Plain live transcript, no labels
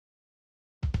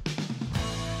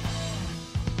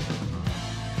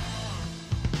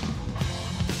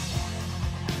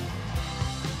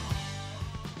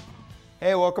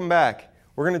Hey, welcome back.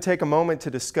 We're going to take a moment to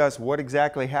discuss what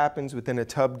exactly happens within a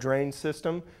tub drain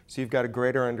system so you've got a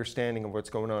greater understanding of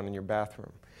what's going on in your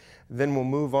bathroom. Then we'll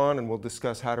move on and we'll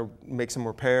discuss how to make some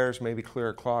repairs, maybe clear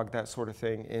a clog, that sort of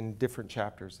thing in different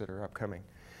chapters that are upcoming.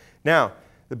 Now,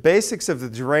 the basics of the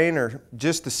drain are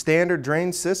just the standard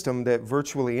drain system that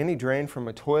virtually any drain from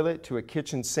a toilet to a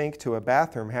kitchen sink to a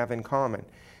bathroom have in common.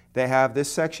 They have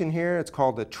this section here, it's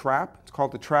called a trap. It's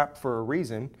called the trap for a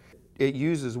reason. It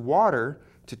uses water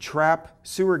to trap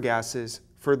sewer gases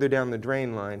further down the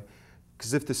drain line.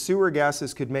 Because if the sewer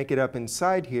gases could make it up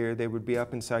inside here, they would be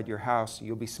up inside your house.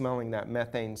 You'll be smelling that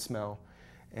methane smell.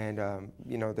 And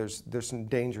you know, there's some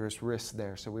dangerous risks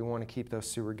there. So we want to keep those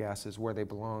sewer gases where they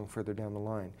belong further down the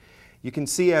line. You can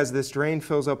see as this drain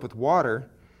fills up with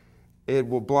water, it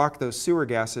will block those sewer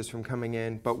gases from coming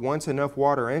in. But once enough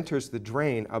water enters the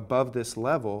drain above this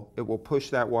level, it will push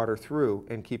that water through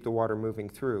and keep the water moving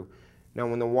through. Now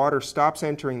when the water stops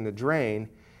entering the drain,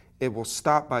 it will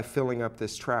stop by filling up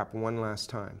this trap one last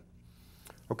time.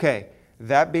 Okay,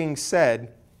 that being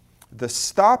said, the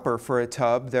stopper for a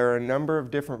tub, there are a number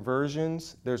of different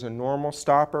versions. There's a normal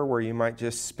stopper where you might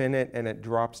just spin it and it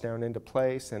drops down into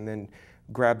place, and then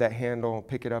grab that handle,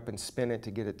 pick it up and spin it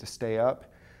to get it to stay up.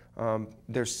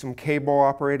 There's some cable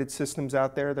operated systems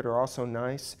out there that are also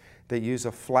nice. They use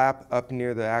a flap up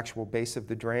near the actual base of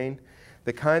the drain.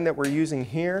 The kind that we're using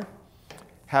here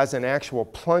has an actual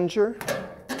plunger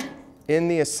in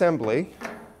the assembly,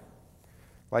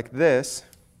 like this,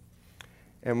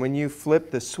 and when you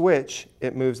flip the switch,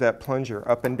 it moves that plunger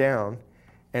up and down,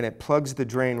 and it plugs the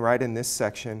drain right in this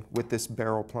section with this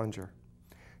barrel plunger.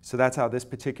 So that's how this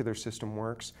particular system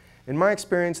works. In my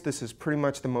experience, this is pretty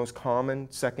much the most common,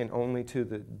 second only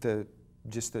to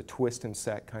just the twist and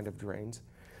set kind of drains.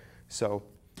 So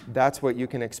that's what you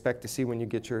can expect to see when you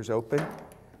get yours open.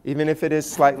 Even if it is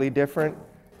slightly different,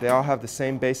 they all have the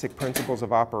same basic principles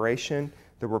of operation.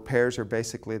 The repairs are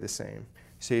basically the same.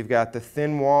 So you've got the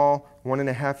thin wall,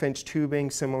 1.5-inch tubing,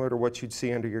 similar to what you'd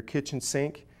see under your kitchen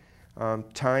sink,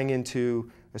 tying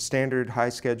into a standard high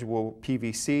schedule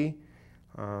PVC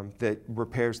that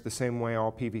repairs the same way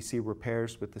all PVC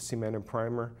repairs, with the cement and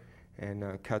primer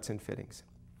and cuts and fittings.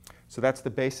 So that's the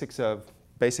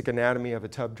basic anatomy of a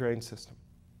tub drain system.